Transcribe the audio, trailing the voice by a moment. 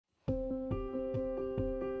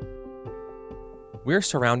We're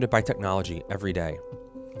surrounded by technology every day.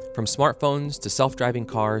 From smartphones to self-driving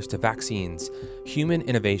cars to vaccines, human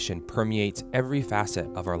innovation permeates every facet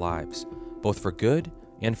of our lives, both for good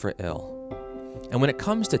and for ill. And when it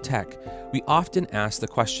comes to tech, we often ask the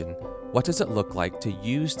question, what does it look like to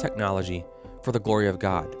use technology for the glory of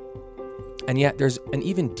God? And yet there's an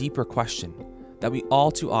even deeper question that we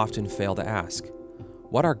all too often fail to ask.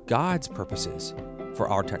 What are God's purposes for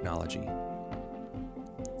our technology?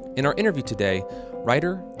 In our interview today,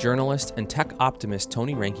 writer, journalist, and tech optimist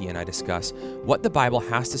Tony Reinke and I discuss what the Bible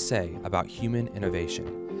has to say about human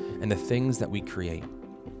innovation and the things that we create.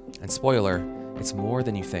 And spoiler, it's more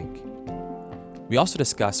than you think. We also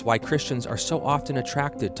discuss why Christians are so often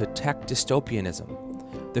attracted to tech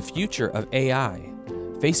dystopianism, the future of AI,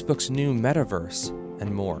 Facebook's new metaverse,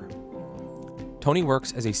 and more. Tony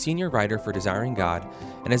works as a senior writer for Desiring God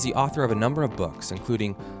and is the author of a number of books,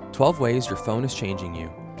 including 12 Ways Your Phone is Changing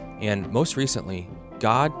You, and most recently,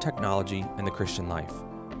 God, Technology, and the Christian Life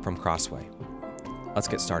from Crossway. Let's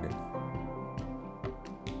get started.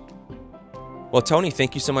 Well, Tony,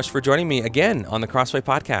 thank you so much for joining me again on the Crossway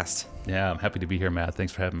podcast. Yeah, I'm happy to be here, Matt.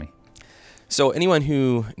 Thanks for having me. So anyone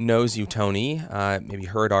who knows you, Tony, maybe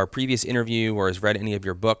heard our previous interview or has read any of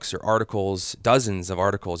your books or articles, dozens of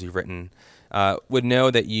articles you've written, would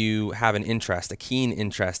know that you have an interest, a keen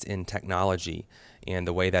interest in technology and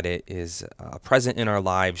the way that it is present in our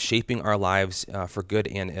lives, shaping our lives for good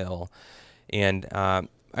and ill. And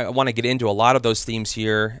I want to get into a lot of those themes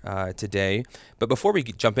here today. But before we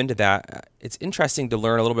jump into that, it's interesting to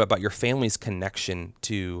learn a little bit about your family's connection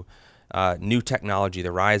to new technology,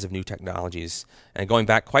 the rise of new technologies, and going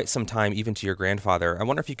back quite some time, even to your grandfather. I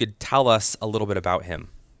wonder if you could tell us a little bit about him.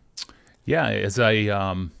 Yeah,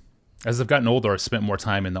 as I've gotten older, I've spent more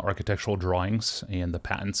time in the architectural drawings and the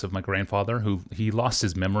patents of my grandfather, who he lost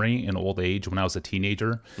his memory in old age when I was a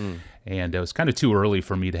teenager. And it was kind of too early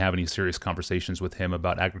for me to have any serious conversations with him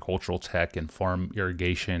about agricultural tech and farm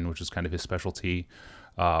irrigation, which is kind of his specialty,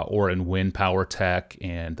 or in wind power tech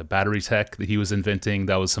and the battery tech that he was inventing.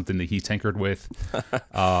 That was something that he tinkered with.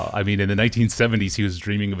 I mean, in the 1970s, he was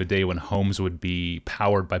dreaming of a day when homes would be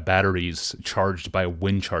powered by batteries charged by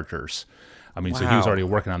wind chargers. I mean, So he was already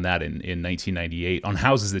working on that in 1998 on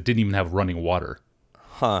houses that didn't even have running water.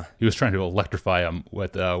 He was trying to electrify them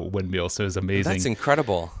with windmills, so it was amazing. That's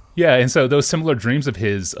incredible. Yeah, and so those similar dreams of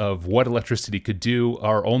his of what electricity could do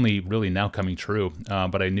are only really now coming true.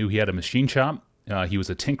 But I knew he had a machine shop. He was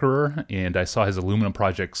a tinkerer, and I saw his aluminum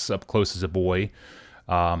projects up close as a boy,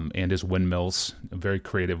 and his windmills, very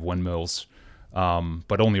creative windmills.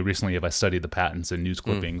 But only recently have I studied the patents and news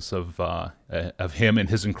clippings of him and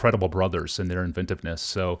his incredible brothers and their inventiveness.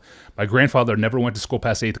 So my grandfather never went to school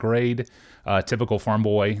past 8th grade, typical farm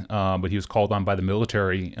boy, but he was called on by the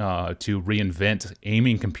military to reinvent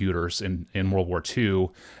aiming computers in World War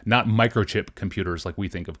II, not microchip computers like we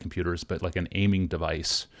think of computers, but like an aiming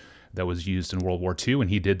device that was used in World War II. And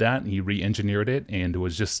he did that, and he re-engineered it, and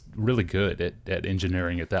was just really good at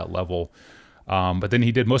engineering at that level. But then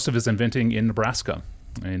he did most of his inventing in Nebraska,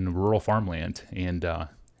 in rural farmland. And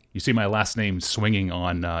you see my last name swinging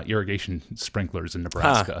on irrigation sprinklers in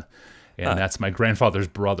Nebraska. And that's my grandfather's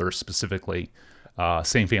brother specifically,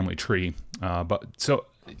 same family tree. But so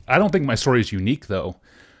I don't think my story is unique, though.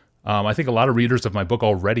 I think a lot of readers of my book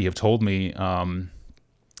already have told me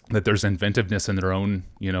that there's inventiveness in their own,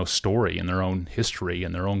 story, in their own history,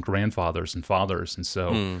 and their own grandfathers and fathers. And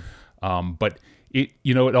so, but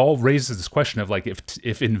it all raises this question of like,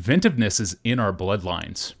 if inventiveness is in our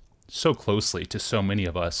bloodlines so closely to so many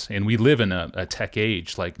of us, and we live in a tech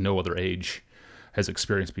age like no other age has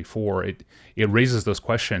experienced before, it raises those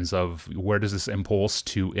questions of where does this impulse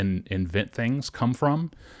to invent things come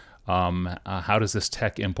from? How does this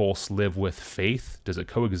tech impulse live with faith? Does it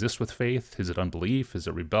coexist with faith? Is it unbelief? Is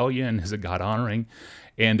it rebellion? Is it God honoring?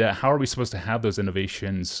 And how are we supposed to have those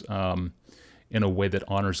innovations in a way that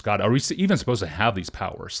honors God? Are we even supposed to have these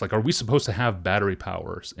powers? Like, are we supposed to have battery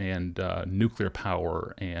powers and nuclear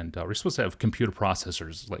power? And are we supposed to have computer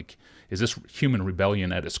processors? Like, is this human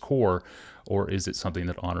rebellion at its core, or is it something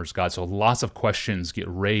that honors God? So lots of questions get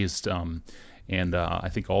raised, and I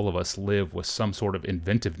think all of us live with some sort of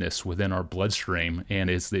inventiveness within our bloodstream, and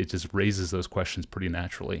it just raises those questions pretty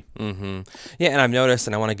naturally. Mm-hmm. Yeah, and I've noticed,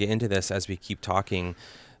 and I want to get into this as we keep talking,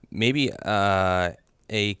 maybe a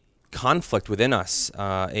conflict within us,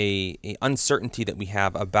 a uncertainty that we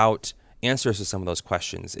have about answers to some of those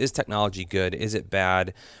questions. Is technology good? Is it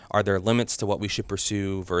bad? Are there limits to what we should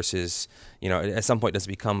pursue versus, at some point does it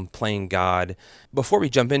become playing God? Before we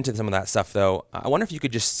jump into some of that stuff, though, I wonder if you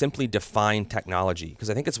could just simply define technology, because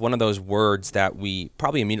I think it's one of those words that we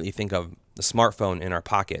probably immediately think of the smartphone in our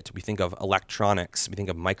pocket. We think of electronics. We think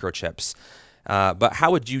of microchips. But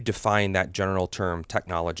how would you define that general term,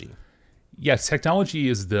 technology? Yeah, technology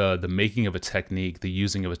is the making of a technique, the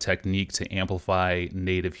using of a technique to amplify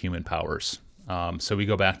native human powers. So we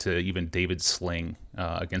go back to even David's sling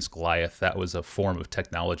against Goliath. That was a form of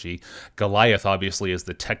technology. Goliath obviously is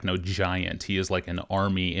the techno giant. He is like an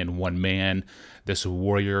army in one man, this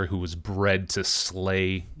warrior who was bred to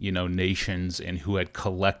slay, nations, and who had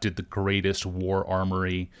collected the greatest war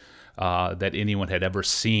armory that anyone had ever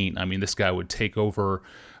seen. I mean, this guy would take over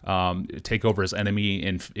his enemy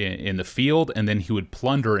in the field, and then he would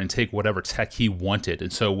plunder and take whatever tech he wanted.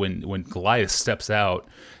 And so when Goliath steps out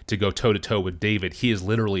to go toe to toe with David, he is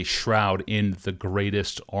literally shrouded in the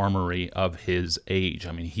greatest armory of his age.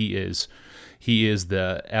 I mean, he is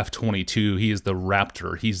the F-22, he is the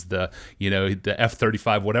Raptor, he's the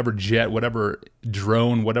F-35, whatever jet, whatever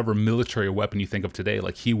drone, whatever military weapon you think of today.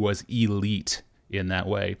 Like, he was elite in that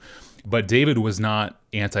way. But David was not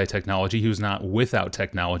anti-technology. He was not without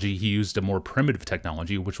technology. He used a more primitive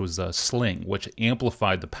technology, which was a sling, which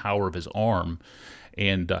amplified the power of his arm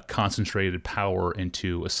and concentrated power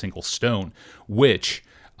into a single stone, which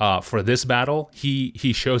for this battle,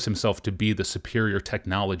 he shows himself to be the superior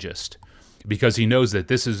technologist, because he knows that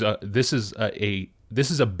this is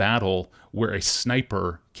a battle where a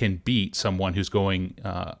sniper can beat someone who's going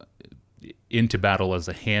into battle as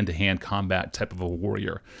a hand-to-hand combat type of a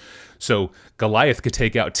warrior. So Goliath could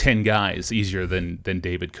take out 10 guys easier than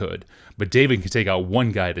David could, but David could take out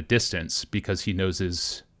one guy at a distance because he knows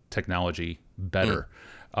his technology better.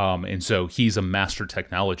 And so he's a master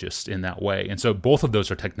technologist in that way. And so both of those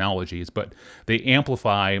are technologies, but they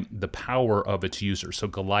amplify the power of its user. So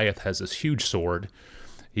Goliath has this huge sword.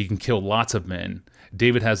 He can kill lots of men.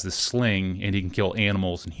 David has this sling, and he can kill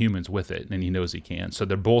animals and humans with it, and he knows he can. So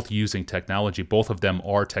they're both using technology. Both of them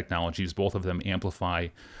are technologies. Both of them amplify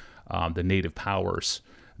the native powers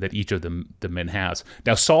that each of the men has.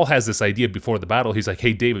 Now, Saul has this idea before the battle. He's like,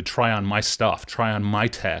 hey, David, try on my stuff. Try on my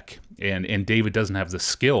tech. And David doesn't have the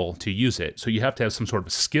skill to use it. So you have to have some sort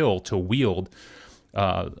of skill to wield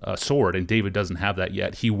a sword, and David doesn't have that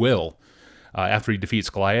yet. He will. After he defeats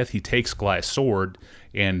Goliath, he takes Goliath's sword,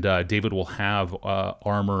 and David will have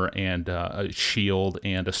armor and a shield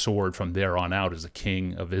and a sword from there on out as a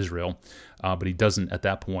king of Israel. But he doesn't at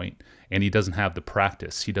that point, and he doesn't have the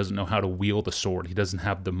practice. He doesn't know how to wield a sword. He doesn't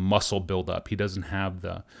have the muscle buildup. He doesn't have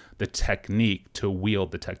the technique to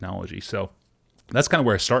wield the technology. So that's kind of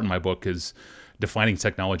where I start in my book, is defining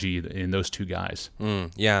technology in those two guys.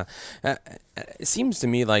 Yeah. It seems to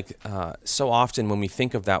me like so often when we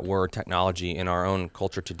think of that word technology in our own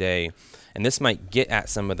culture today, and this might get at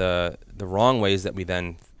some of the wrong ways that we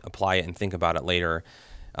then apply it and think about it later,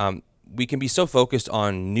 we can be so focused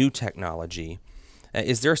on new technology.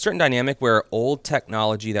 Is there a certain dynamic where old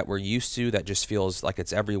technology that we're used to that just feels like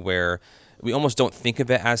it's everywhere, we almost don't think of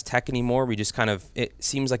it as tech anymore? We just it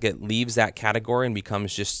seems like it leaves that category and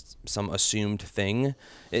becomes just some assumed thing.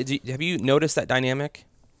 Have you noticed that dynamic?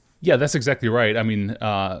 Yeah, that's exactly right. I mean,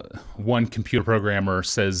 one computer programmer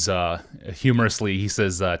says, humorously, he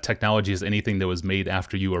says, technology is anything that was made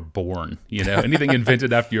after you were born. Anything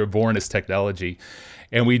invented after you were born is technology.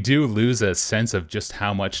 And we do lose a sense of just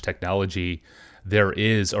how much technology there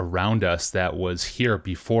is around us that was here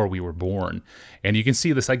before we were born. And you can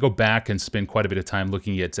see this. I go back and spend quite a bit of time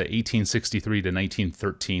looking at 1863 to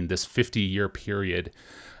 1913, this 50-year period,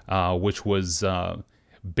 which was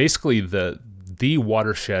basically the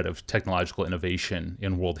watershed of technological innovation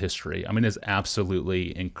in world history. I mean, it's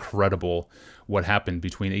absolutely incredible what happened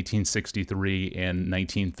between 1863 and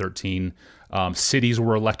 1913. Cities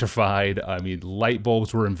were electrified. I mean, light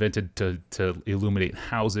bulbs were invented to illuminate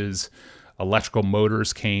houses. Electrical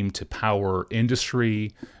motors came to power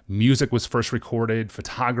industry. Music was first recorded.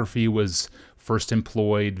 Photography was first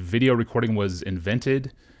employed. Video recording was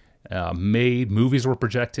invented, made. Movies were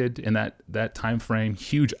projected in that time frame.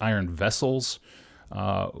 Huge iron vessels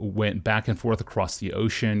went back and forth across the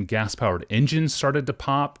ocean. Gas-powered engines started to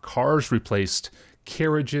pop. Cars replaced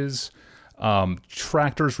carriages.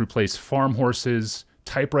 Tractors replaced farm horses.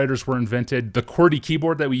 Typewriters were invented. The QWERTY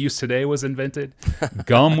keyboard that we use today was invented.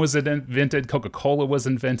 Gum was invented. Coca-Cola was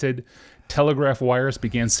invented. Telegraph wires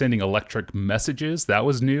began sending electric messages. That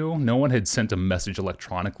was new. No one had sent a message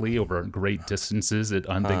electronically over great distances at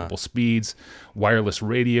unthinkable speeds. Wireless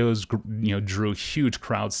radios, drew huge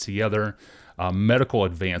crowds together. medical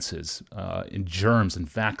advances in germs and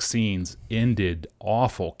vaccines ended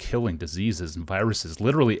awful, killing diseases and viruses.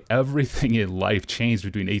 Literally everything in life changed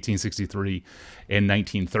between 1863 and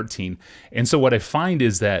 1913. And so what I find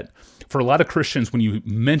is that for a lot of Christians, when you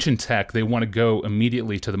mention tech, they want to go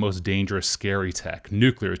immediately to the most dangerous, scary tech: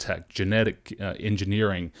 nuclear tech, genetic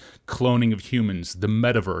engineering, cloning of humans, the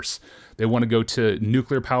metaverse. They want to go to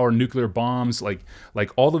nuclear power, nuclear bombs. Like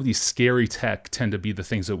all of these scary tech tend to be the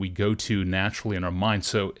things that we go to naturally in our mind.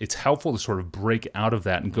 So it's helpful to sort of break out of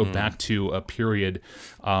that and go back to a period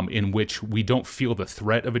in which we don't feel the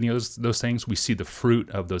threat of any of those things. We see the fruit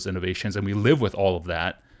of those innovations, and we live with all of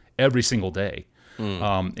that every single day.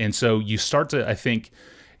 And so you start to, I think,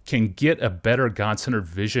 can get a better God-centered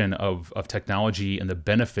vision of technology and the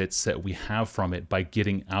benefits that we have from it by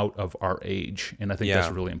getting out of our age. And I think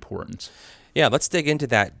that's really important. Yeah, let's dig into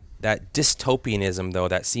that dystopianism, though,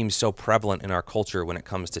 that seems so prevalent in our culture when it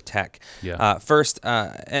comes to tech. Yeah. First,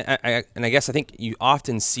 and I guess I think you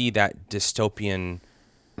often see that dystopian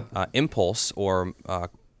impulse or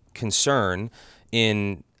concern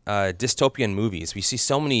in dystopian movies. We see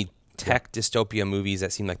so many tech dystopia movies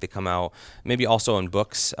that seem like they come out, maybe also in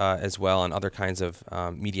books as well and other kinds of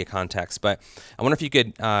media contexts. But I wonder if you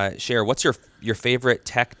could share what's your favorite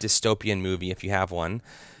tech dystopian movie, if you have one,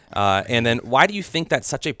 and then why do you think that's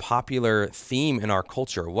such a popular theme in our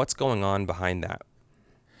culture? What's going on behind that?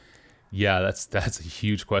 Yeah, that's a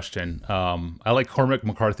huge question. I like Cormac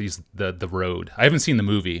McCarthy's The Road. I haven't seen the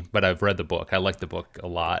movie, but I've read the book. I like the book a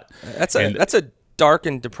lot. That's a dark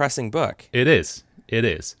and depressing book. It is.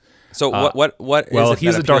 So what is well, it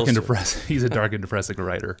he's that a dark and appeals to? depressing. He's a dark and depressing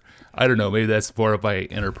writer. I don't know. Maybe that's more of my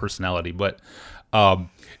inner personality. But I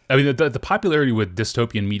mean, the popularity with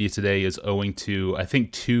dystopian media today is owing to, I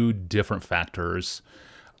think, two different factors.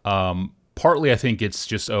 Partly, I think it's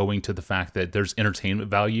just owing to the fact that there's entertainment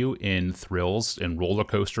value in thrills and roller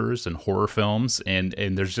coasters and horror films, and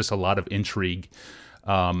there's just a lot of intrigue.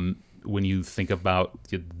 When you think about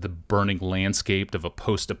the burning landscape of a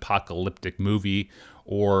post-apocalyptic movie,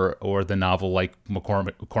 or the novel like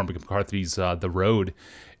Cormac McCarthy's The Road,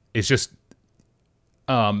 it's just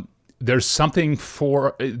there's something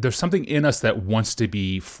in us that wants to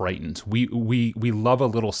be frightened. We love a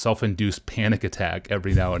little self-induced panic attack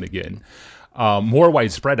every now and again. More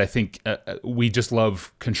widespread, I think, we just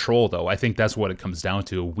love control, though. I think that's what it comes down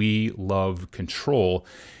to. We love control.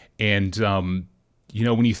 And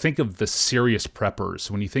when you think of the serious preppers,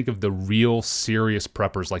 when you think of the real serious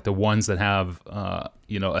preppers, like the ones that have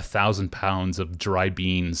 1,000 pounds of dry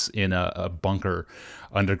beans in a bunker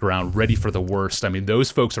underground, ready for the worst. I mean,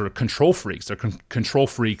 those folks are control freaks. They're control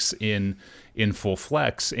freaks in full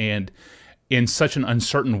flex. And in such an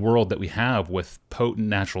uncertain world that we have, with potent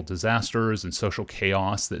natural disasters and social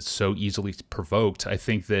chaos that's so easily provoked, I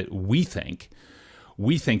think that we think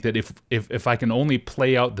that if I can only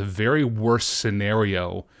play out the very worst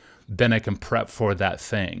scenario, then I can prep for that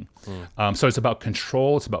thing. So it's about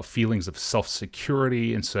control. It's about feelings of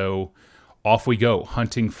self-security. And so off we go,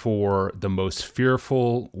 hunting for the most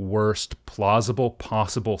fearful, worst, plausible,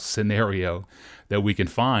 possible scenario that we can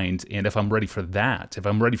find. And if I'm ready for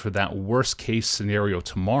that, worst case scenario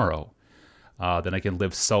tomorrow, then I can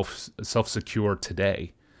live self-secure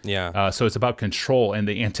today. Yeah. So it's about control, and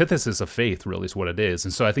the antithesis of faith really is what it is.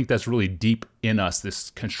 And so I think that's really deep in us. This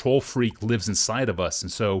control freak lives inside of us.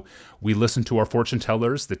 And so we listen to our fortune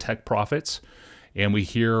tellers, the tech prophets, and we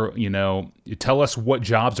hear, tell us what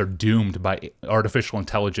jobs are doomed by artificial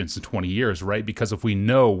intelligence in 20 years, right? Because if we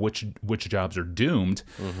know which jobs are doomed,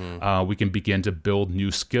 we can begin to build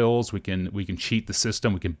new skills. We can cheat the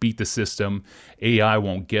system. We can beat the system. AI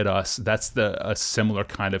won't get us. That's a similar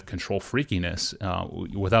kind of control freakiness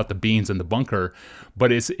without the beans in the bunker.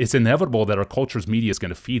 But it's inevitable that our culture's media is going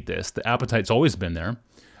to feed this. The appetite's always been there.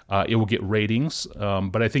 It will get ratings,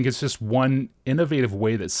 but I think it's just one innovative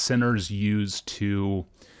way that sinners use to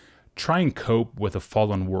try and cope with a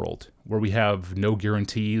fallen world where we have no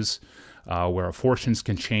guarantees, where our fortunes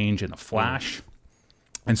can change in a flash.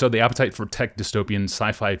 And so the appetite for tech dystopian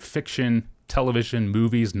sci-fi fiction, television,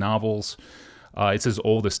 movies, novels, it's as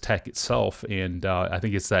old as tech itself. And I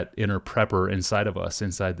think it's that inner prepper inside of us,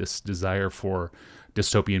 inside this desire for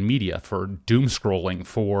dystopian media, for doom scrolling,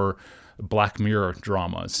 for Black Mirror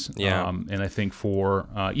dramas, and I think for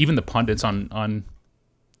even the pundits on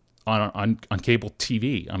cable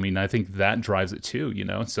TV. I mean, I think that drives it too.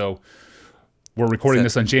 So we're recording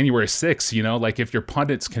this on January 6th. Like if your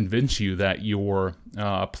pundits convince you that your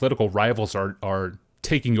political rivals are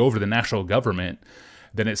taking over the national government,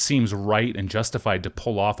 then it seems right and justified to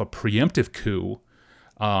pull off a preemptive coup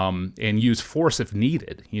and use force if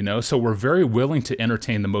needed. So we're very willing to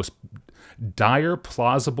entertain the most dire,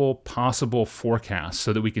 plausible, possible forecasts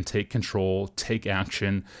so that we can take control, take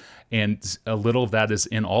action. And a little of that is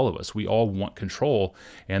in all of us. We all want control.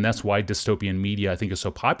 And that's why dystopian media, I think, is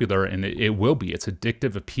so popular. And it will be. Its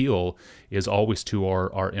addictive appeal is always to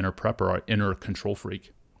our inner prepper, our inner control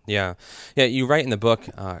freak. Yeah. Yeah, you write in the book,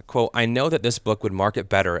 quote, "I know that this book would market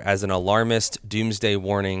better as an alarmist doomsday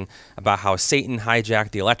warning about how Satan hijacked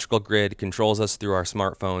the electrical grid, controls us through our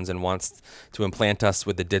smartphones, and wants to implant us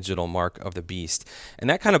with the digital mark of the beast." And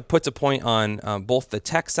that kind of puts a point on both the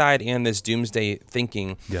tech side and this doomsday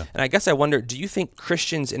thinking. Yeah. And I guess I wonder, do you think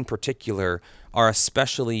Christians in particular are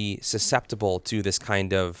especially susceptible to this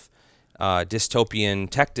kind of dystopian,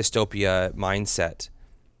 tech dystopia mindset?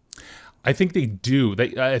 I think they do.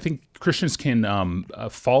 I think Christians can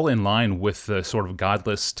fall in line with the sort of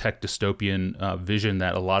godless tech dystopian vision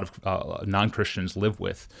that a lot of non-Christians live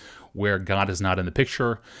with, where God is not in the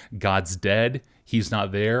picture, God's dead, He's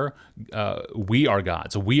not there. We are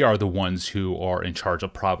gods. We are the ones who are in charge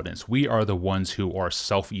of providence. We are the ones who are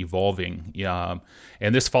self-evolving.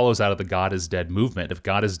 And this follows out of the God is dead movement. If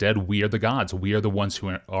God is dead, we are the gods. We are the ones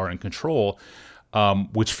who are in control,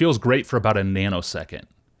 which feels great for about a nanosecond.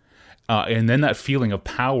 And then that feeling of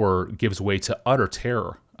power gives way to utter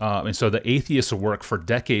terror. And so the atheist's work for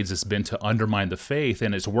decades has been to undermine the faith,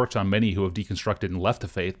 and it's worked on many who have deconstructed and left the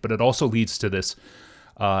faith. But it also leads to this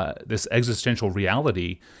existential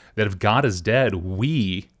reality that if God is dead,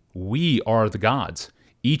 we are the gods.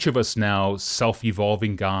 Each of us now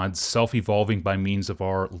self-evolving gods, self-evolving by means of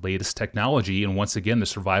our latest technology, and once again, the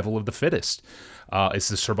survival of the fittest. It's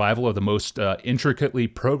the survival of the most intricately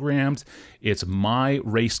programmed. It's my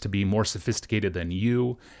race to be more sophisticated than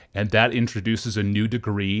you, and that introduces a new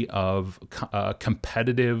degree of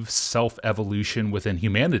competitive self-evolution within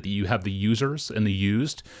humanity. You have the users and the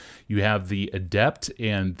used. You have the adept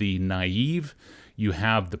and the naive. You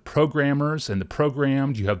have the programmers and the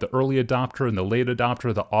programmed. You have the early adopter and the late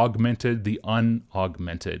adopter, the augmented, the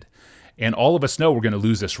unaugmented. And all of us know we're going to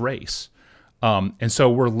lose this race. And so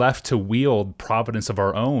we're left to wield providence of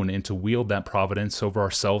our own and to wield that providence over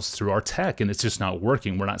ourselves through our tech. And it's just not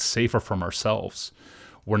working. We're not safer from ourselves.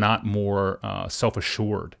 We're not more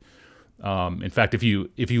self-assured. In fact, if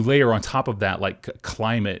you layer on top of that, like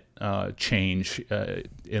climate change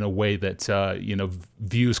in a way that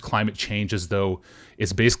views climate change as though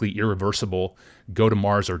it's basically irreversible, go to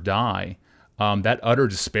Mars or die, that utter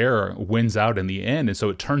despair wins out in the end. And so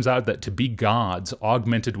it turns out that to be gods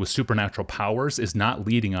augmented with supernatural powers is not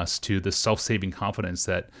leading us to the self-saving confidence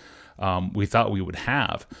that we thought we would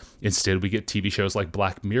have. Instead, we get TV shows like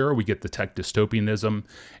Black Mirror, we get the tech dystopianism.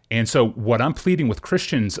 And so what I'm pleading with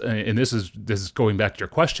Christians, and this is going back to your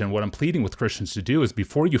question, what I'm pleading with Christians to do is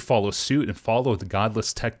before you follow suit and follow the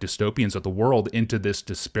godless tech dystopians of the world into this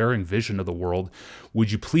despairing vision of the world,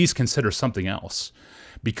 would you please consider something else?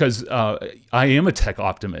 Because I am a tech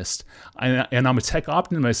optimist, and I'm a tech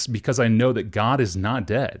optimist because I know that God is not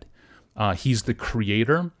dead. He's the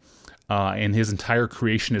creator. And his entire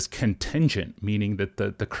creation is contingent, meaning that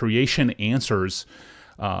the creation answers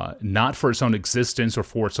not for its own existence or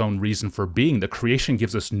for its own reason for being. The creation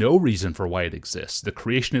gives us no reason for why it exists. The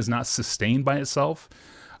creation is not sustained by itself.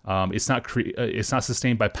 It's not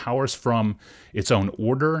sustained by powers from its own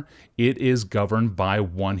order. It is governed by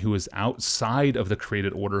one who is outside of the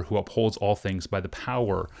created order, who upholds all things by the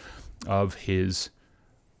power of his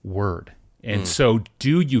word. And so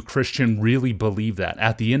do you, Christian, really believe that?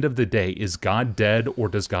 At the end of the day, is God dead or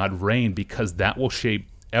does God reign? Because that will shape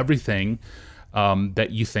everything that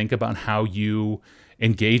you think about how you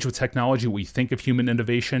engage with technology, what you think of human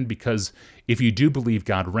innovation. Because if you do believe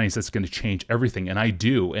God reigns, that's going to change everything. And I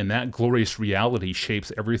do. And that glorious reality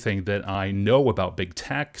shapes everything that I know about big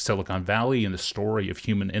tech, Silicon Valley, and the story of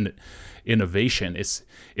human innovation.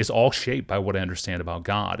 It's all shaped by what I understand about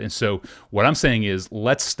God. And so what I'm saying is,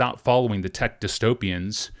 let's stop following the tech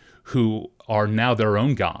dystopians who are now their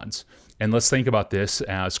own gods. And let's think about this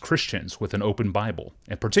as Christians with an open Bible,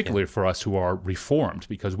 and particularly for us who are Reformed,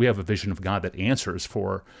 because we have a vision of God that answers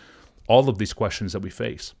for all of these questions that we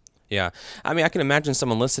face. Yeah. I mean, I can imagine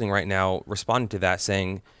someone listening right now responding to that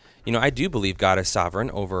saying, I do believe God is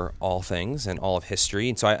sovereign over all things and all of history.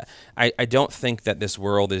 And so I don't think that this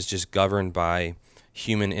world is just governed by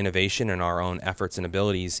human innovation and our own efforts and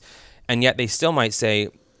abilities. And yet they still might say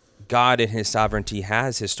God in his sovereignty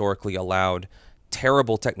has historically allowed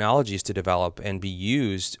terrible technologies to develop and be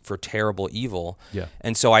used for terrible evil. Yeah.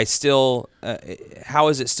 And so I still, how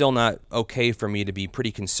is it still not okay for me to be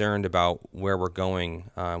pretty concerned about where we're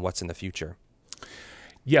going, what's in the future?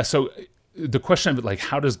 Yeah, so the question of like,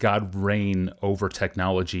 how does God reign over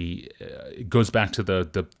technology? It goes back to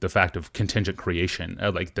the fact of contingent creation.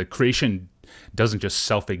 Like the creation doesn't just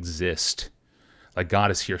self-exist. Like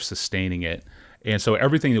God is here sustaining it. And so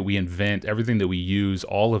everything that we invent, everything that we use,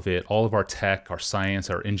 all of it, all of our tech, our science,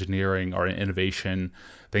 our engineering, our innovation,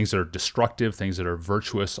 things that are destructive, things that are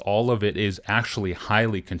virtuous, all of it is actually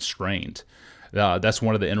highly constrained. That's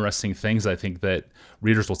one of the interesting things I think that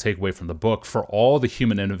readers will take away from the book. For all the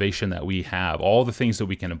human innovation that we have, all the things that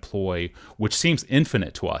we can employ, which seems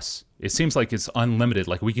infinite to us, it seems like it's unlimited,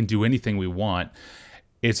 like we can do anything we want.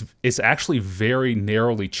 It's actually very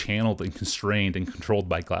narrowly channeled and constrained and controlled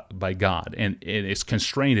by God. And it's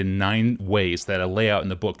constrained in 9 ways that I lay out in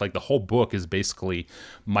the book. Like the whole book is basically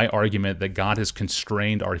my argument that God has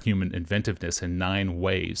constrained our human inventiveness in 9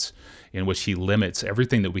 ways in which he limits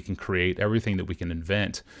everything that we can create, everything that we can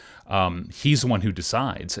invent. He's the one who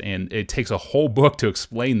decides. And it takes a whole book to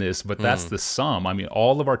explain this, but that's the sum. I mean,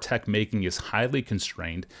 all of our tech making is highly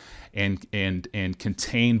constrained and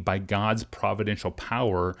contained by God's providential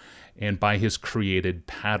power and by his created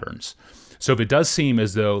patterns. So if it does seem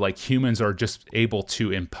as though like humans are just able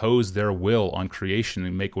to impose their will on creation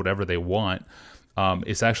and make whatever they want,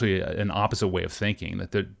 it's actually an opposite way of thinking,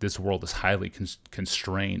 that this world is highly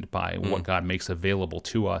constrained by what God makes available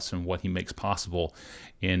to us and what he makes possible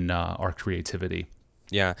in our creativity.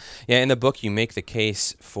 Yeah. In the book, you make the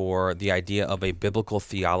case for the idea of a biblical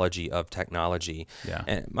theology of technology. Yeah.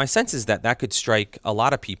 And my sense is that could strike a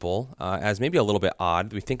lot of people as maybe a little bit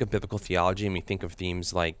odd. We think of biblical theology and we think of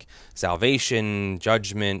themes like salvation,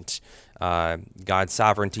 judgment, God's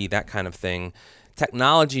sovereignty, that kind of thing.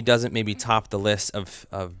 Technology doesn't maybe top the list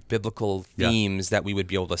of biblical themes that we would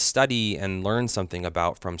be able to study and learn something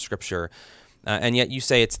about from Scripture. And yet you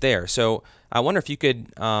say it's there. So I wonder if you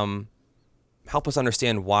could help us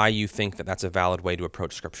understand why you think that that's a valid way to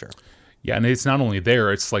approach Scripture. Yeah, and it's not only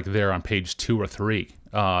there, it's like there on page 2 or 3.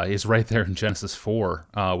 It's right there in Genesis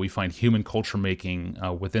 4. We find human culture making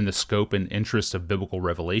within the scope and interest of biblical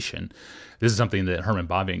revelation. This is something that Herman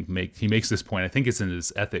Bavinck makes this point. I think it's in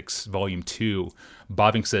his Ethics, Volume 2.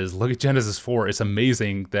 Bavinck says, look at Genesis 4. It's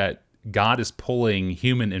amazing that God is pulling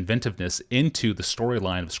human inventiveness into the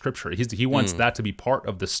storyline of Scripture. He wants that to be part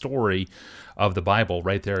of the story of the Bible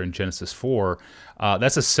right there in Genesis 4.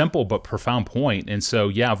 That's a simple but profound point. And so,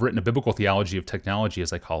 I've written a biblical theology of technology,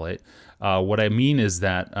 as I call it. What I mean is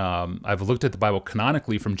that I've looked at the Bible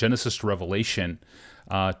canonically from Genesis to Revelation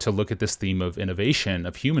to look at this theme of innovation,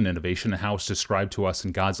 of human innovation, and how it's described to us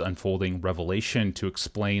in God's unfolding revelation to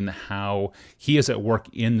explain how he is at work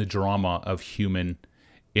in the drama of human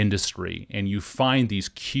industry. And you find these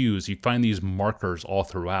cues, you find these markers all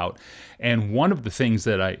throughout. And one of the things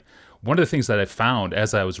that I found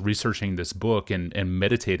as I was researching this book and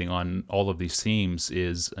meditating on all of these themes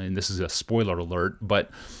is, and this is a spoiler alert, but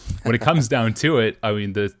when it comes down to it, I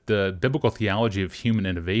mean, the biblical theology of human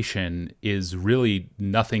innovation is really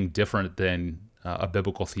nothing different than a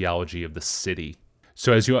biblical theology of the city.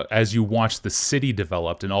 So as you watch the city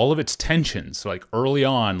developed and all of its tensions, like early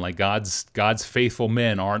on, like God's faithful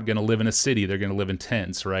men aren't going to live in a city; they're going to live in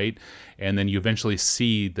tents, right? And then you eventually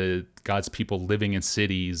see God's people living in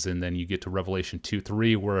cities, and then you get to Revelation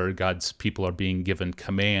 2:3, where God's people are being given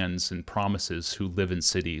commands and promises who live in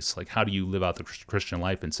cities. Like, how do you live out the Christian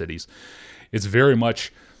life in cities? It's very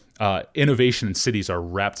much innovation and cities are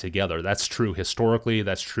wrapped together. That's true historically.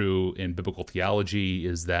 That's true in biblical theology,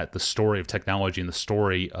 is that the story of technology and the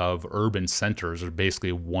story of urban centers are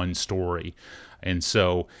basically one story. And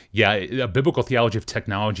so, a biblical theology of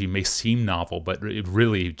technology may seem novel, but it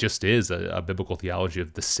really just is a biblical theology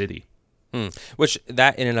of the city. Which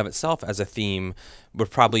that in and of itself as a theme would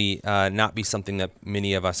probably not be something that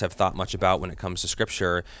many of us have thought much about when it comes to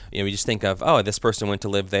Scripture. We just think of, this person went to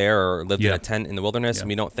live there or lived in a tent in the wilderness, and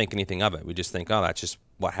we don't think anything of it. We just think, that's just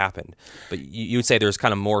what happened. But you would say there's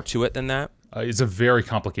kind of more to it than that? It's a very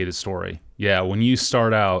complicated story. Yeah, when you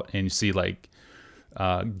start out and you see like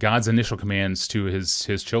God's initial commands to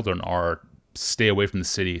his children are stay away from the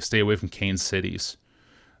city, stay away from Cain's cities.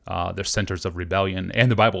 They're centers of rebellion,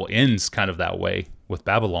 and the Bible ends kind of that way with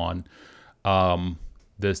Babylon.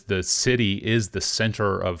 The city is the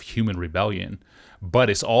center of human rebellion, but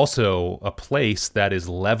it's also a place that is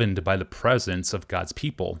leavened by the presence of God's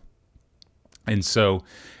people. And so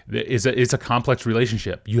it's a complex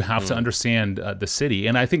relationship. You have to understand the city.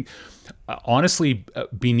 And I think, honestly,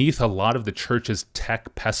 beneath a lot of the church's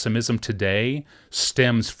tech pessimism today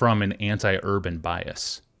stems from an anti-urban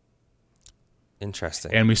bias.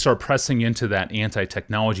 Interesting. And we start pressing into that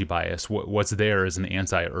anti-technology bias. What's there is an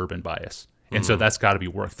anti-urban bias. And so that's got to be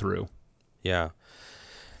worked through. Yeah.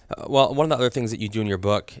 Well, one of the other things that you do in your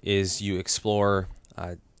book is you explore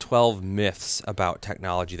 12 myths about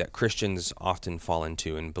technology that Christians often fall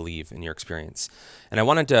into and believe in your experience. And I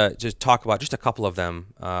wanted to just talk about just a couple of them.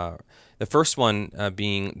 The first one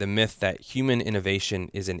being the myth that human innovation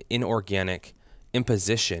is an inorganic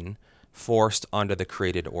imposition forced onto the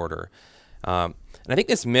created order. And I think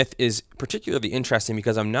this myth is particularly interesting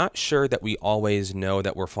because I'm not sure that we always know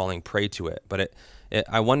that we're falling prey to it. But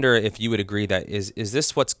I wonder if you would agree that is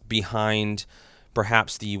this what's behind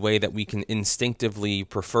perhaps the way that we can instinctively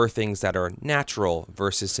prefer things that are natural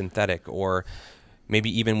versus synthetic, or maybe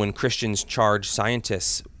even when Christians charge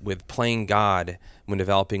scientists with playing God when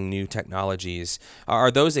developing new technologies.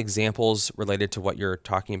 Are those examples related to what you're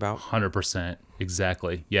talking about? 100%.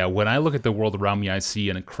 Exactly. Yeah. When I look at the world around me, I see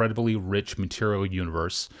an incredibly rich material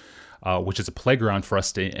universe, which is a playground for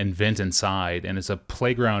us to invent inside. And it's a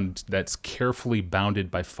playground that's carefully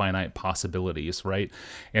bounded by finite possibilities, right?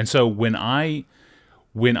 And so when I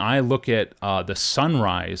look at the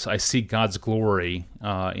sunrise, I see God's glory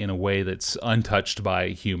in a way that's untouched by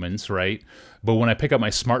humans, right? But when I pick up my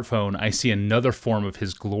smartphone, I see another form of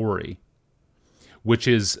his glory, which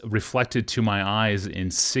is reflected to my eyes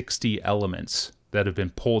in 60 elements that have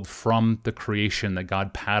been pulled from the creation that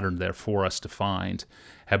God patterned there for us to find,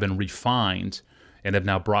 have been refined, and have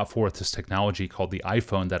now brought forth this technology called the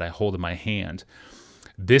iPhone that I hold in my hand.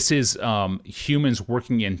 This is humans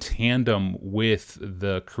working in tandem with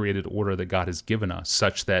the created order that God has given us,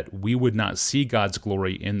 such that we would not see God's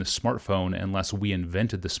glory in the smartphone unless we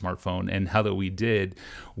invented the smartphone. And how that we did,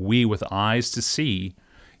 we with eyes to see.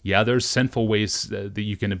 Yeah, there's sinful ways that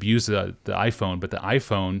you can abuse the iPhone, but the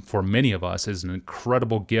iPhone, for many of us, is an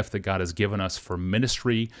incredible gift that God has given us for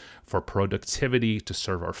ministry, for productivity, to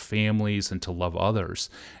serve our families, and to love others.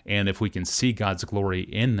 And if we can see God's glory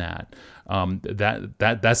in that,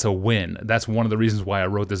 that's a win. That's one of the reasons why I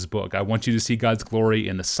wrote this book. I want you to see God's glory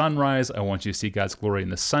in the sunrise. I want you to see God's glory in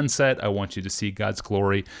the sunset. I want you to see God's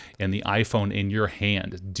glory in the iPhone in your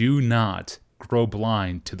hand. Do not grow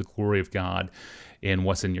blind to the glory of God in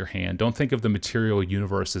what's in your hand. Don't think of the material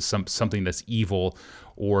universe as something that's evil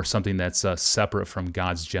or something that's separate from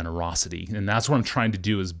God's generosity. And that's what I'm trying to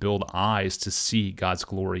do, is build eyes to see God's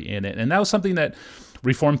glory in it. And that was something that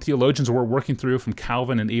Reformed theologians were working through, from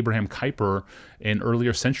Calvin and Abraham Kuyper in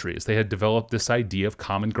earlier centuries. They had developed this idea of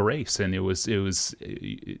common grace, and it was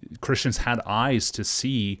Christians had eyes to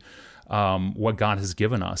see what God has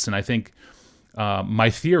given us. And I think my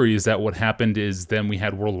theory is that what happened is then we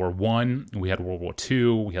had World War I, we had World War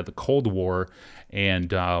II, we had the Cold War,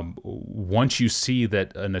 and once you see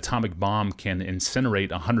that an atomic bomb can incinerate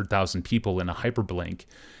 100,000 people in a hyperblink,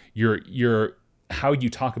 your how you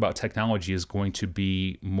talk about technology is going to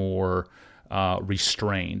be more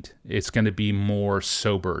restrained. It's going to be more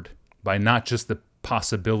sobered by not just the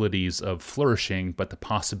possibilities of flourishing, but the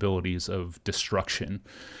possibilities of destruction.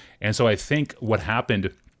 And so I think what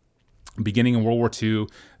happened beginning in World War II,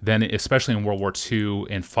 then especially in World War II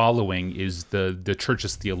and following, is the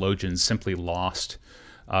church's theologians simply lost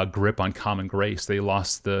grip on common grace. They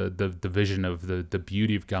lost the vision of the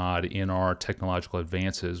beauty of God in our technological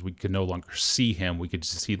advances. We could no longer see him. We could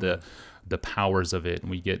just see the powers of it.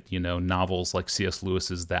 And we get, novels like C.S.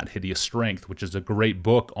 Lewis's That Hideous Strength, which is a great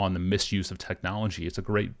book on the misuse of technology. It's a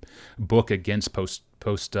great book against post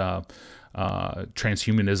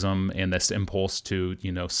transhumanism and this impulse to,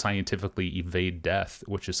 scientifically evade death,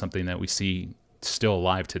 which is something that we see still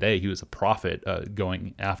alive today. He was a prophet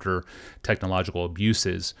going after technological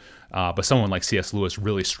abuses, but someone like C.S. Lewis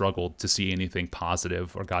really struggled to see anything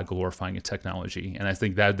positive or God glorifying in technology. And I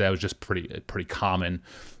think that was just pretty common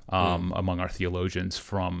among our theologians,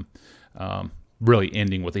 from really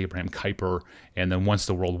ending with Abraham Kuyper. And then once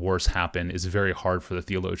the world wars happen, it's very hard for the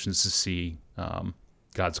theologians to see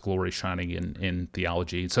God's glory shining in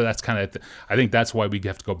theology. So that's kind of, I think that's why we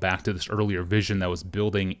have to go back to this earlier vision that was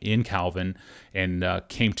building in Calvin and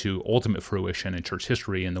came to ultimate fruition in church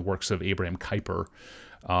history in the works of Abraham Kuyper,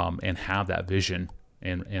 and have that vision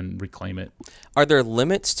and reclaim it. Are there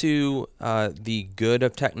limits to the good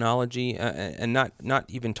of technology, and not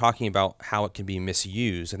even talking about how it can be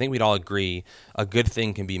misused? I think we'd all agree a good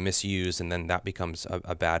thing can be misused, and then that becomes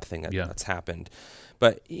a bad thing that's happened.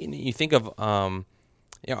 But you think of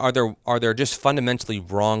are there just fundamentally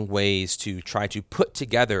wrong ways to try to put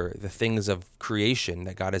together the things of creation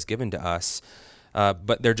that God has given to us?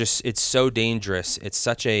 But it's so dangerous. It's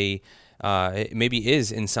such it maybe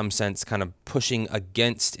is in some sense kind of pushing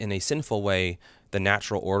against, in a sinful way, the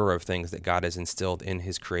natural order of things that God has instilled in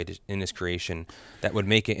his creation that would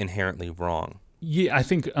make it inherently wrong. Yeah, I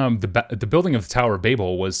think the building of the Tower of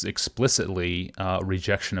Babel was explicitly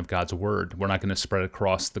rejection of God's word. We're not going to spread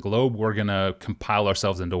across the globe. We're going to compile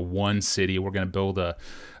ourselves into one city. We're going to build a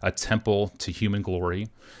temple to human glory.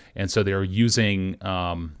 And so they're using,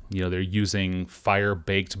 they're using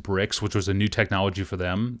fire-baked bricks, which was a new technology for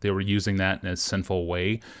them. They were using that in a sinful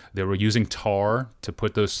way. They were using tar to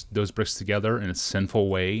put those bricks together in a sinful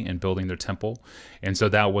way in building their temple. And so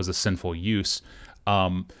that was a sinful use.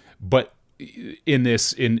 But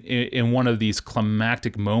in one of these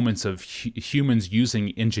climactic moments of humans using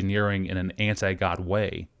engineering in an anti-God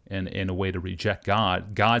way and in a way to reject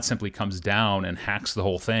God, God simply comes down and hacks the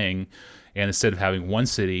whole thing. And instead of having one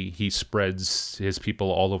city, he spreads his people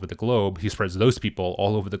all over the globe. He spreads those people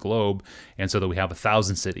all over the globe, and so that we have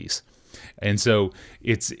 1,000 cities. And so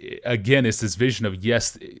it's this vision of,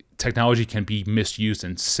 yes, technology can be misused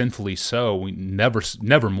and sinfully so. We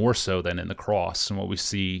never more so than in the cross and what we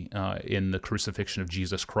see in the crucifixion of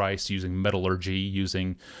Jesus Christ, using metallurgy,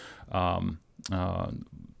 using Roman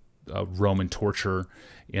torture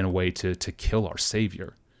in a way to kill our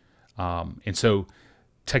Savior. And so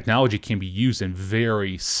technology can be used in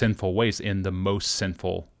very sinful ways, in the most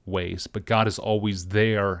sinful ways. But God is always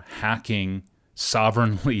there, hacking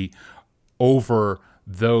sovereignly over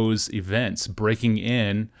those events, breaking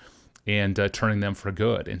in and turning them for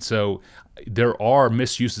good. And so there are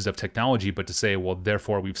misuses of technology, but to say, well,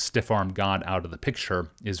 therefore we've stiff-armed God out of the picture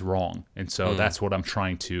is wrong. And so that's what I'm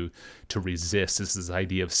trying to resist, is this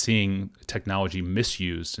idea of seeing technology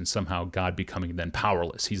misused and somehow God becoming then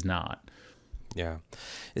powerless. He's not. Yeah.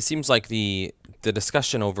 It seems like the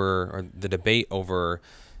discussion over, or the debate over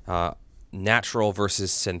natural versus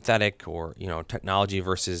synthetic, or technology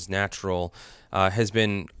versus natural, has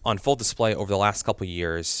been on full display over the last couple of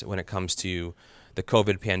years when it comes to the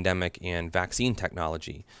COVID pandemic and vaccine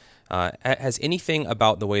technology. Has anything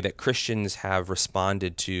about the way that Christians have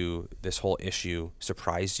responded to this whole issue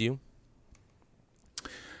surprised you?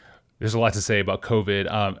 There's a lot to say about COVID.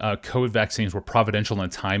 COVID vaccines were providential in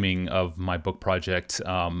the timing of my book project.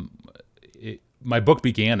 My book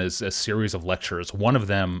began as a series of lectures. One of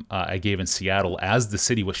them I gave in Seattle as the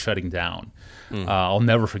city was shutting down. I'll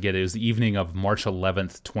never forget it. It was the evening of March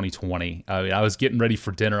 11th, 2020. I was getting ready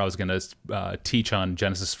for dinner. I was going to teach on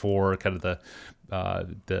Genesis 4, kind of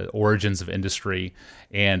the origins of industry,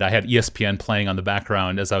 and I had ESPN playing on the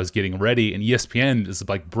background as I was getting ready. And ESPN is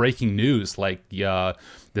like breaking news, like the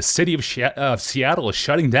city of Seattle is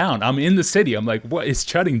shutting down. I'm in the city. I'm like, what is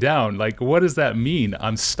shutting down? Like, what does that mean?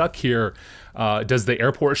 I'm stuck here. Does the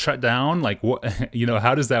airport shut down? Like, what?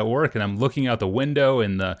 How does that work? And I'm looking out the window,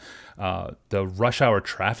 and the rush hour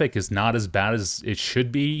traffic is not as bad as it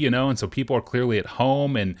should be, and so people are clearly at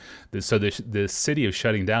home, and so the city is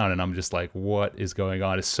shutting down, and I'm just like, what is going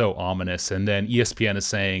on? It's so ominous. And then ESPN is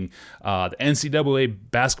saying the NCAA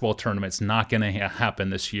basketball tournament's not going to happen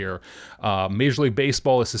this year. Major League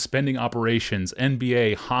Baseball is suspending operations.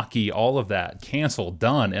 NBA, hockey, all of that canceled,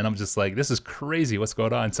 done. And I'm just like, this is crazy. What's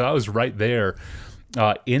going on? So I was right there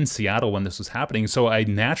in Seattle when this was happening. So I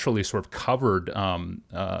naturally sort of covered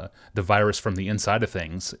the virus from the inside of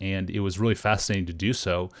things, and it was really fascinating to do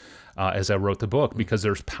so as I wrote the book, because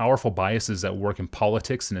there's powerful biases that work in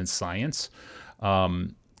politics and in science.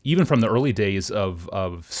 Even from the early days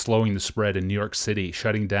of slowing the spread in New York City,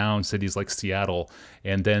 shutting down cities like Seattle,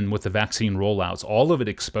 and then with the vaccine rollouts, all of it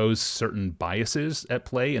exposed certain biases at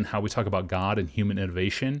play in how we talk about God and human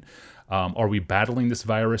innovation. Are we battling this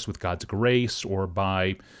virus with God's grace, or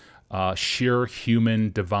by sheer human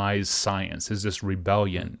devised science? Is this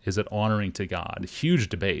rebellion? Is it honoring to God? Huge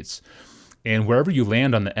debates. And wherever you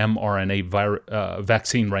land on the mRNA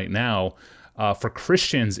vaccine right now, for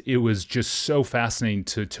Christians, it was just so fascinating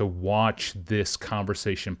to watch this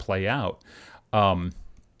conversation play out. And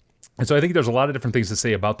so I think there's a lot of different things to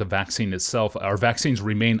say about the vaccine itself. Our vaccines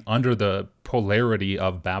remain under the polarity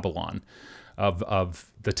of Babylon,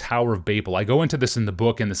 of the Tower of Babel. I go into this in the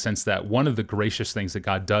book in the sense that one of the gracious things that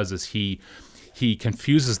God does is he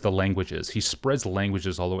confuses the languages. He spreads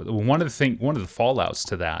languages all over. One of the fallouts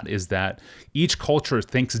to that is that each culture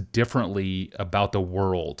thinks differently about the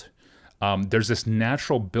world. There's this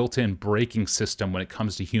natural built-in braking system when it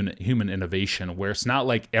comes to human innovation, where it's not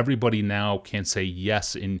like everybody now can say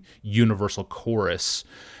yes in universal chorus.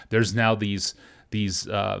 There's now these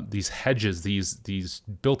hedges, these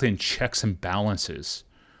built-in checks and balances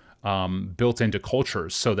built into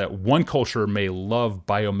cultures, so that one culture may love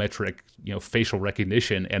biometric, facial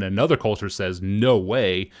recognition, and another culture says, no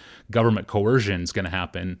way, government coercion is going to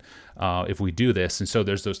happen if we do this. And so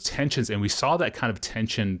there's those tensions, and we saw that kind of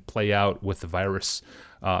tension play out with the virus,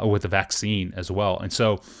 with the vaccine as well. And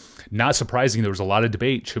so, not surprising, there was a lot of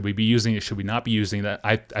debate: should we be using it? Should we not be using that?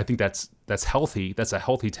 I think that's healthy. That's a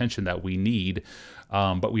healthy tension that we need,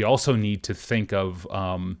 but we also need to think of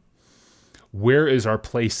where is our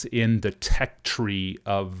place in the tech tree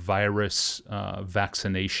of virus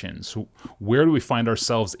vaccinations? Where do we find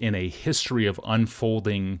ourselves in a history of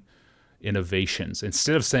unfolding innovations?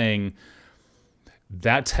 Instead of saying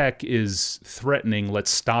that tech is threatening,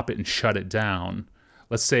 let's stop it and shut it down.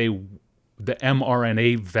 Let's say the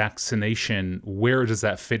mRNA vaccination, where does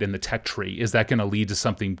that fit in the tech tree? Is that going to lead to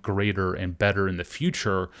something greater and better in the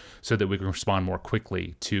future so that we can respond more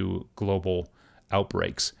quickly to global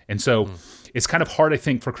outbreaks? And so it's kind of hard, I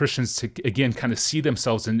think, for Christians to, again, kind of see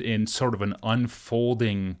themselves in sort of an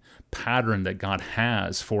unfolding pattern that God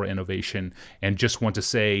has for innovation, and just want to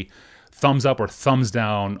say thumbs up or thumbs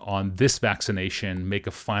down on this vaccination, make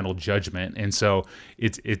a final judgment. And so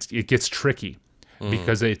it gets tricky,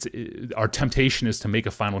 because our temptation is to make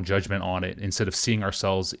a final judgment on it instead of seeing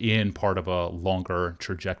ourselves in part of a longer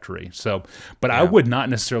trajectory. So, but I would not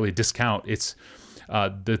necessarily discount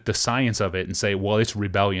the science of it and say, well, it's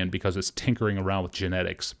rebellion because it's tinkering around with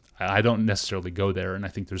genetics. I don't necessarily go there, and I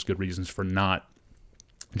think there's good reasons for not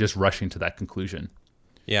just rushing to that conclusion.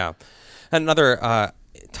 Yeah. Another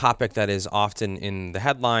topic that is often in the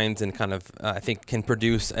headlines and kind of, I think, can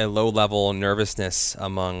produce a low-level nervousness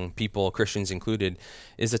among people, Christians included,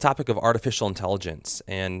 is the topic of artificial intelligence.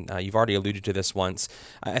 And you've already alluded to this once.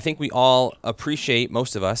 I think we all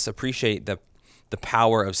most of us appreciate the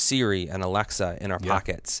power of Siri and Alexa in our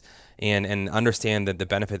pockets, and understand the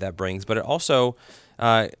benefit that brings. But it also,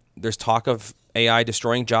 there's talk of AI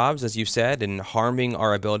destroying jobs, as you said, and harming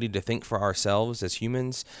our ability to think for ourselves as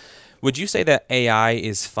humans. Would you say that AI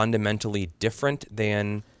is fundamentally different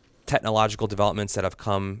than technological developments that have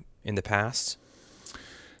come in the past?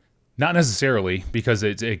 Not necessarily, because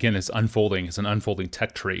it's unfolding. It's an unfolding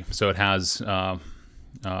tech tree. So it has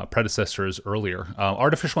predecessors earlier.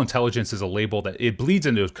 Artificial intelligence is a label that it bleeds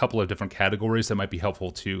into a couple of different categories that might be helpful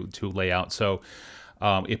to lay out. So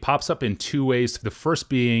it pops up in two ways. The first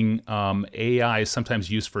being AI is sometimes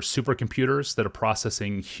used for supercomputers that are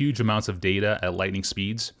processing huge amounts of data at lightning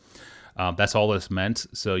speeds. That's all it's meant.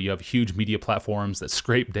 So you have huge media platforms that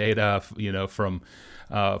scrape data,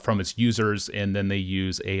 from its users, and then they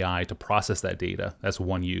use AI to process that data. That's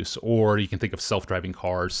one use. Or you can think of self-driving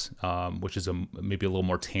cars, which is maybe a little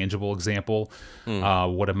more tangible example.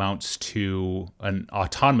 What amounts to an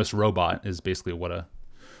autonomous robot is basically what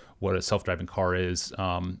a self-driving car is.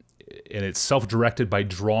 And it's self-directed by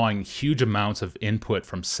drawing huge amounts of input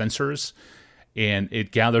from sensors, and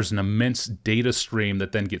it gathers an immense data stream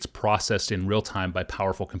that then gets processed in real time by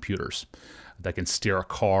powerful computers that can steer a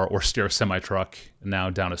car or steer a semi-truck now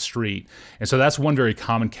down a street. And so that's one very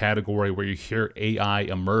common category where you hear AI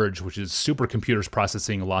emerge, which is supercomputers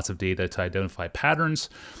processing lots of data to identify patterns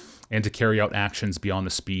and to carry out actions beyond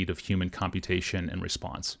the speed of human computation and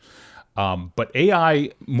response. But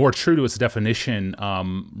AI, more true to its definition,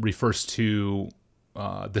 refers to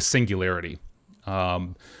the singularity.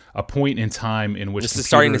 A point in time in which this is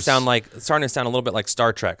starting to sound a little bit like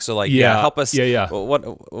Star Trek. So help us. Yeah.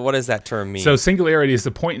 What does that term mean? So singularity is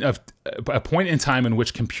a point in time in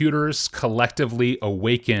which computers collectively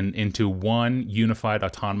awaken into one unified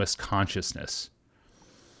autonomous consciousness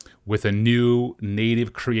with a new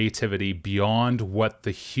native creativity beyond what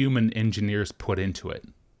the human engineers put into it.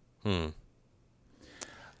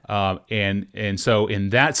 And so in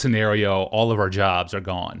that scenario, all of our jobs are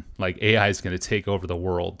gone. Like AI is going to take over the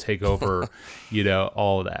world, take over,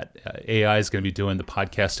 all of that. AI is going to be doing the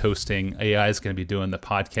podcast hosting. AI is going to be doing the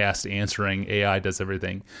podcast answering. AI does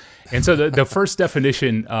everything. And so the first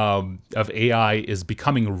definition of AI is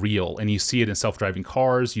becoming real. And you see it in self-driving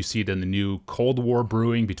cars. You see it in the new Cold War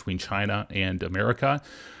brewing between China and America.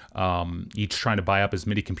 Each trying to buy up as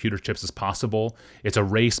many computer chips as possible. It's a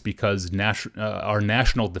race because our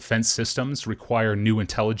national defense systems require new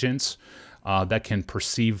intelligence that can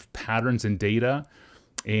perceive patterns in data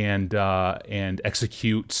and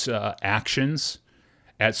execute actions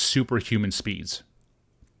at superhuman speeds.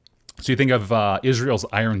 So you think of Israel's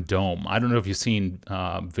Iron Dome. I don't know if you've seen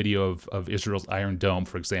video of Israel's Iron Dome,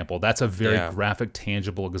 for example. That's a very graphic,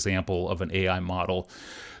 tangible example of an AI model.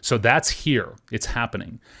 So that's here. It's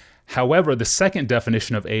happening. However, the second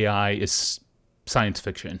definition of AI is science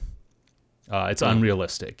fiction. It's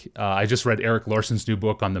unrealistic. I just read Eric Larson's new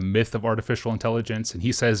book on the myth of artificial intelligence, and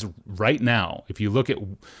he says right now, if you look at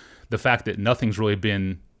the fact that nothing's really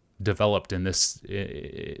been developed in this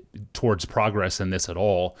towards progress in this at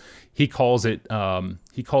all, he calls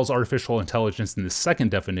artificial intelligence in the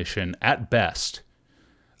second definition, at best,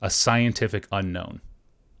 a scientific unknown.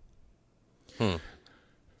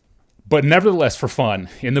 But nevertheless, for fun,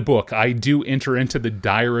 in the book, I do enter into the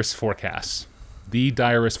direst forecasts. The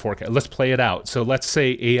direst forecast. Let's play it out. So let's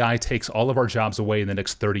say AI takes all of our jobs away in the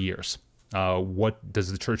next 30 years. What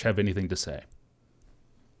does the church have anything to say?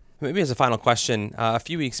 Maybe as a final question, a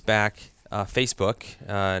few weeks back, Facebook,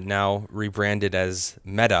 now rebranded as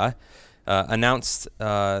Meta, announced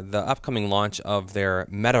the upcoming launch of their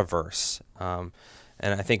metaverse.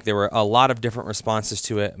 And I think there were a lot of different responses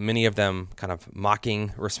to it, many of them kind of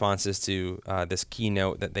mocking responses to this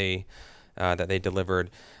keynote that they delivered.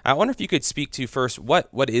 I wonder if you could speak to first,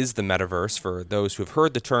 what is the metaverse for those who have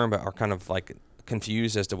heard the term but are kind of like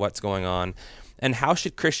confused as to what's going on, and how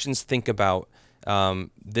should Christians think about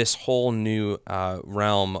this whole new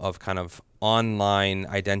realm of kind of online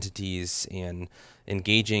identities and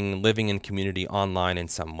engaging, living in community online in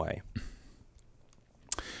some way?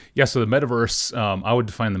 Yeah, so the metaverse, I would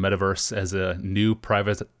define the metaverse as a new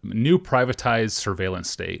privatized surveillance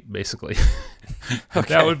state, basically.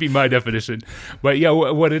 Okay. That would be my definition. But yeah,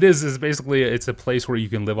 what it is basically it's a place where you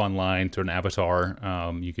can live online to an avatar.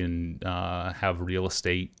 You can have real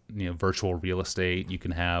estate, virtual real estate. You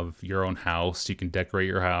can have your own house. You can decorate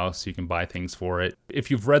your house. You can buy things for it.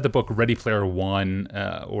 If you've read the book Ready Player One,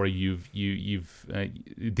 or you've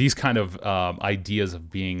these kind of ideas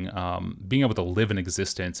of being able to live in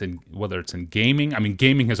existence, and whether it's in gaming, I mean,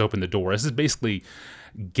 gaming has opened the door. This is basically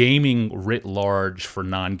gaming writ large for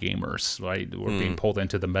non-gamers, right? We're being pulled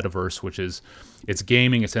into the metaverse, which is, it's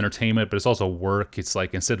gaming, it's entertainment, but it's also work. It's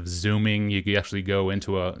like, instead of Zooming, you can actually go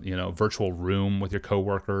into a virtual room with your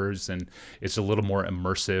coworkers, and it's a little more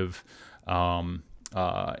immersive.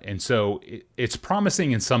 And so it's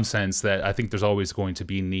promising in some sense that I think there's always going to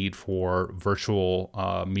be need for virtual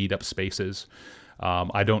meetup spaces.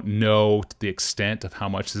 I don't know the extent of how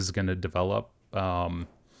much this is going to develop.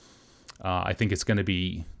 I think it's going to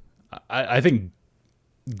be, I think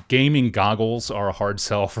gaming goggles are a hard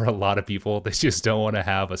sell for a lot of people. They just don't want to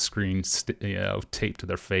have a screen, taped to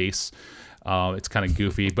their face. It's kind of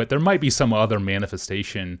goofy, but there might be some other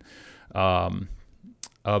manifestation of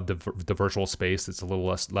the virtual space that's a little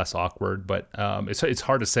less awkward. But it's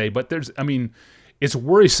hard to say. But it's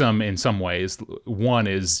worrisome in some ways. One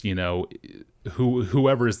is,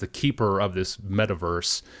 whoever is the keeper of this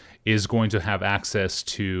metaverse is going to have access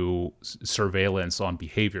to surveillance on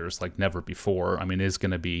behaviors like never before. I mean, it's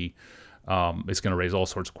going to raise all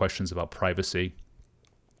sorts of questions about privacy.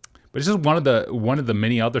 But it's just one of the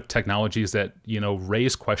many other technologies that,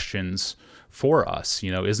 raise questions for us.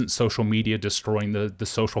 Isn't social media destroying the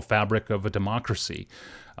social fabric of a democracy?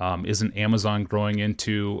 Isn't Amazon growing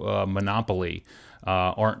into a monopoly?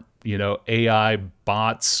 Aren't AI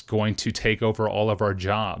bots going to take over all of our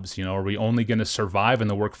jobs? Are we only going to survive in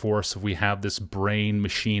the workforce if we have this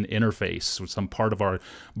brain-machine interface with some part of our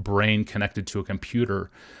brain connected to a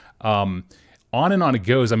computer? On and on it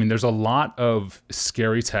goes. I mean, there's a lot of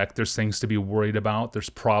scary tech. There's things to be worried about.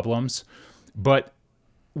 There's problems. But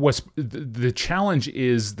the challenge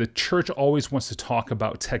is the church always wants to talk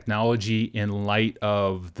about technology in light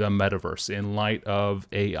of the metaverse, in light of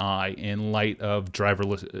AI, in light of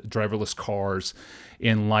driverless cars,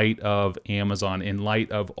 in light of Amazon, in light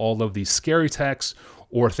of all of these scary techs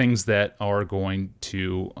or things that are going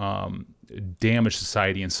to damage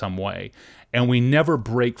society in some way. And we never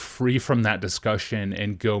break free from that discussion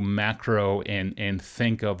and go macro and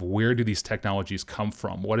think of, where do these technologies come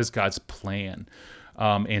from? What is God's plan?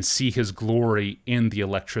 And see his glory in the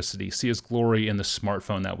electricity, see his glory in the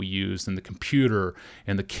smartphone that we use, in the computer,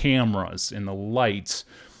 in the cameras, in the lights,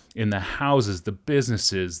 in the houses, the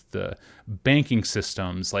businesses, the banking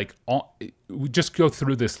systems. We just go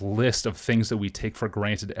through this list of things that we take for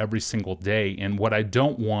granted every single day. And what I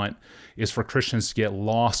don't want is for Christians to get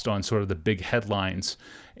lost on sort of the big headlines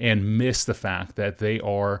and miss the fact that they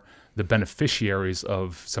are the beneficiaries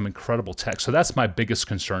of some incredible tech. So that's my biggest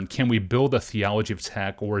concern. Can we build a theology of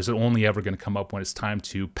tech, or is it only ever going to come up when it's time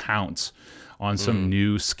to pounce on some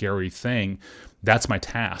new scary thing? That's my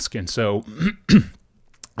task. And so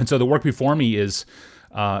the work before me is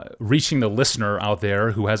reaching the listener out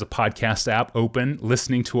there who has a podcast app open,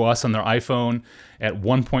 listening to us on their iPhone at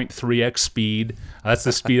 1.3x speed. That's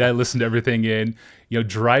the speed I listen to everything in.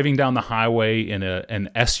 driving down the highway in an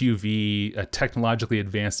SUV, a technologically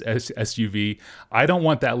advanced SUV. I don't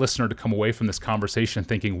want that listener to come away from this conversation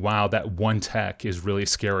thinking, wow, that one tech is really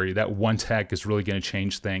scary. That one tech is really going to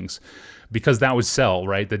change things. Because that would sell,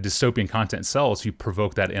 right? The dystopian content sells. You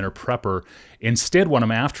provoke that inner prepper. Instead, what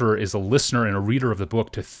I'm after is a listener and a reader of the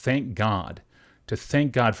book to thank God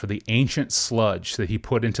for the ancient sludge that he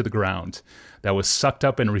put into the ground that was sucked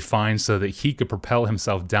up and refined so that he could propel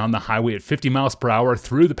himself down the highway at 50 miles per hour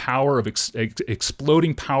through the power of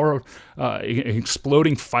exploding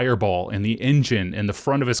fireball in the engine in the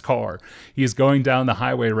front of his car. He is going down the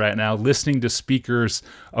highway right now, listening to speakers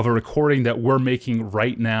of a recording that we're making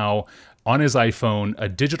right now on his iPhone, a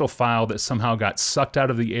digital file that somehow got sucked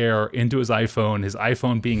out of the air into his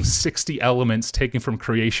iPhone being 60 elements taken from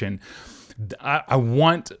creation. I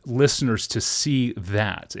want listeners to see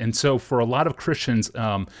that. And so for a lot of Christians,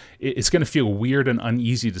 it's going to feel weird and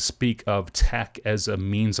uneasy to speak of tech as a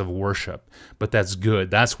means of worship, but that's good.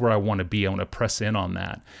 That's where I want to be. I want to press in on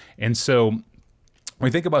that. And so when we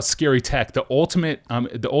think about scary tech, the ultimate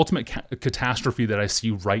catastrophe that I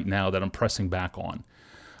see right now that I'm pressing back on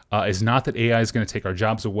is not that AI is going to take our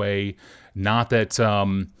jobs away, not that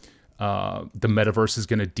the metaverse is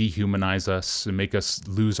going to dehumanize us and make us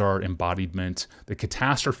lose our embodiment. The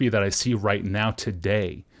catastrophe that I see right now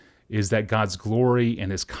today is that God's glory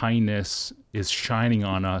and his kindness is shining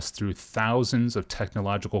on us through thousands of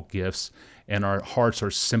technological gifts, and our hearts are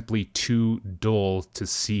simply too dull to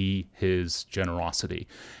see his generosity.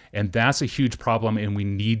 And that's a huge problem, and we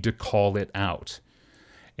need to call it out.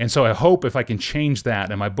 And so I hope if I can change that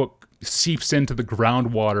and my book seeps into the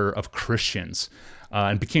groundwater of Christians,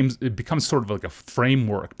 and it becomes sort of like a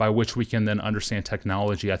framework by which we can then understand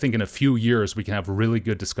technology. I think in a few years, we can have really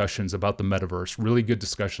good discussions about the metaverse, really good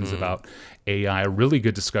discussions about AI, really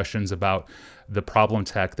good discussions about the problem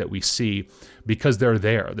tech that we see, because they're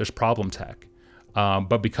there. There's problem tech.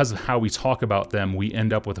 But because of how we talk about them, we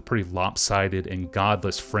end up with a pretty lopsided and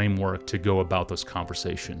godless framework to go about those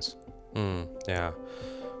conversations. Yeah.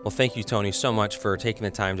 Well, thank you, Tony, so much for taking the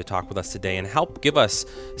time to talk with us today and help give us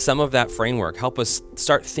some of that framework. Help us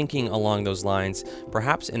start thinking along those lines,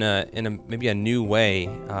 perhaps in a maybe a new way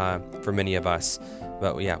for many of us.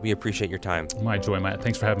 But yeah, we appreciate your time. My joy, Matt.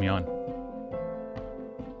 Thanks for having me on.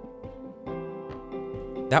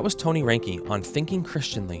 That was Tony Reinke on thinking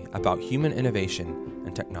Christianly about human innovation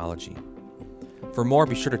and technology. For more,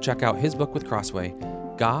 be sure to check out his book with Crossway,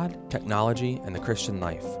 God, Technology, and the Christian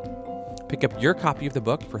Life. Pick up your copy of the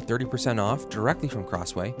book for 30% off directly from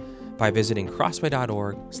Crossway by visiting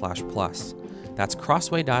crossway.org/plus. That's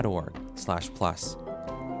crossway.org/plus.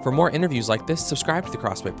 For more interviews like this, subscribe to the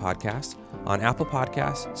Crossway Podcast on Apple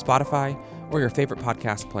Podcasts, Spotify, or your favorite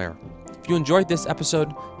podcast player. If you enjoyed this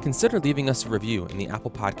episode, consider leaving us a review in the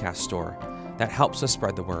Apple Podcast Store. That helps us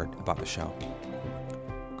spread the word about the show.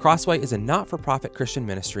 Crossway is a not-for-profit Christian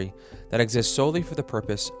ministry that exists solely for the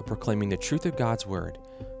purpose of proclaiming the truth of God's Word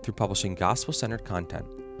through publishing gospel-centered content.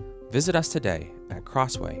 Visit us today at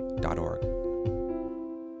crossway.org.